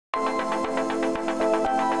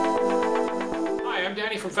I'm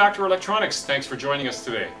Danny from Factor Electronics. Thanks for joining us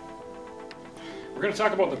today. We're going to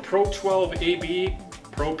talk about the Pro 12AB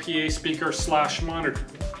Pro PA speaker / monitor.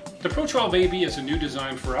 The Pro 12AB is a new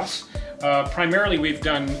design for us. Primarily we've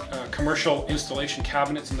done commercial installation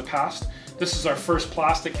cabinets in the past. This is our first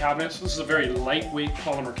plastic cabinet, so this is a very lightweight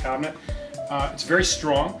polymer cabinet. It's very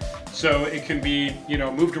strong, so it can be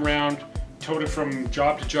moved around, toted from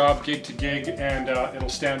job to job, gig to gig, and it'll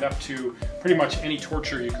stand up to pretty much any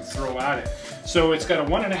torture you can throw at it. So it's got a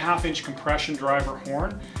 1.5-inch compression driver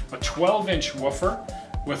horn, a 12-inch woofer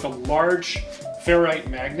with a large ferrite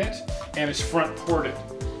magnet, and it's front ported.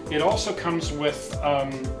 It also comes with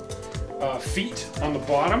feet on the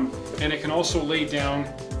bottom, and it can also lay down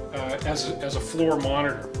as a floor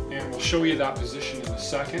monitor, and we'll show you that position in a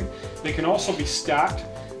second. They can also be stacked.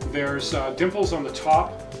 There's dimples on the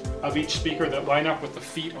top of each speaker that line up with the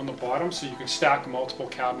feet on the bottom, so you can stack multiple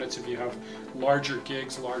cabinets if you have larger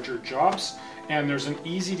gigs, larger jobs. And there's an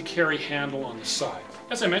easy to carry handle on the side.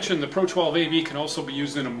 As I mentioned, the Pro 12AB can also be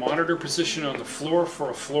used in a monitor position on the floor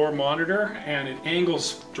for a floor monitor, and it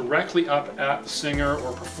angles directly up at the singer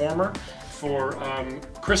or performer for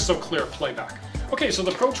crystal clear playback. Okay, so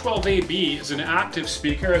the Pro 12AB is an active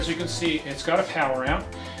speaker. As you can see, it's got a power amp.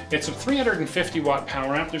 It's a 350 watt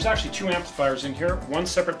power amp. There's actually two amplifiers in here. One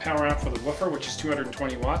separate power amp for the woofer, which is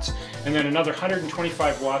 220 watts, and then another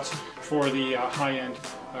 125 watts for the high-end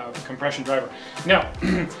compression driver. Now,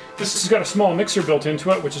 this has got a small mixer built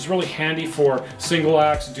into it, which is really handy for single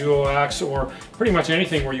acts, duo acts, or pretty much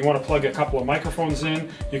anything where you want to plug a couple of microphones in.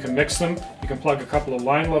 You can mix them. You can plug a couple of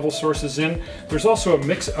line level sources in. There's also a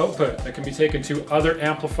mix output that can be taken to other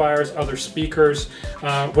amplifiers, other speakers,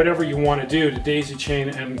 whatever you want to do to daisy chain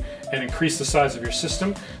and increase the size of your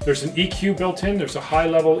system. There's an EQ built in. There's a high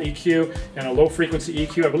level EQ and a low frequency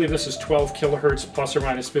EQ. I believe this is 12 kilohertz plus or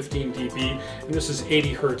minus 15 dB, and this is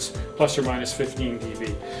 80 hertz plus or minus 15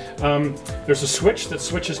 dB. There's a switch that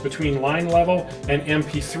switches between line level and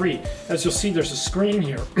MP3. As you'll see, there's a screen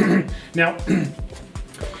here. Now,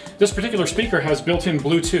 this particular speaker has built-in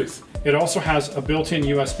Bluetooth. It also has a built-in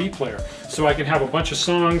USB player, so I can have a bunch of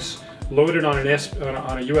songs loaded on a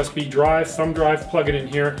USB drive, thumb drive, plug it in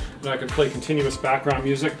here, and I can play continuous background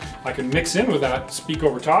music. I can mix in with that, speak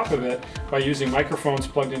over top of it by using microphones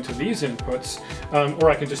plugged into these inputs, or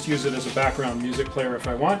I can just use it as a background music player if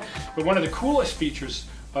I want. But one of the coolest features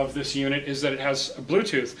of this unit is that it has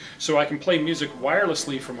Bluetooth, so I can play music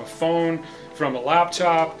wirelessly from a phone, from a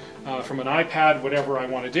laptop, from an iPad, whatever I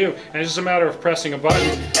want to do. And it's just a matter of pressing a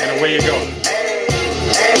button and away you go.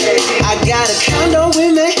 I got a condo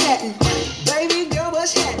in Manhattan. Baby girl,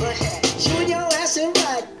 what's happening? Showing your ass and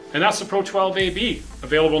right. And that's the Pro 12AB,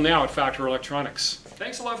 available now at Factor Electronics.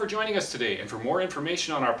 Thanks a lot for joining us today, and for more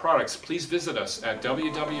information on our products, please visit us at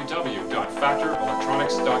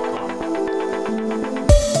www.factorelectronics.com.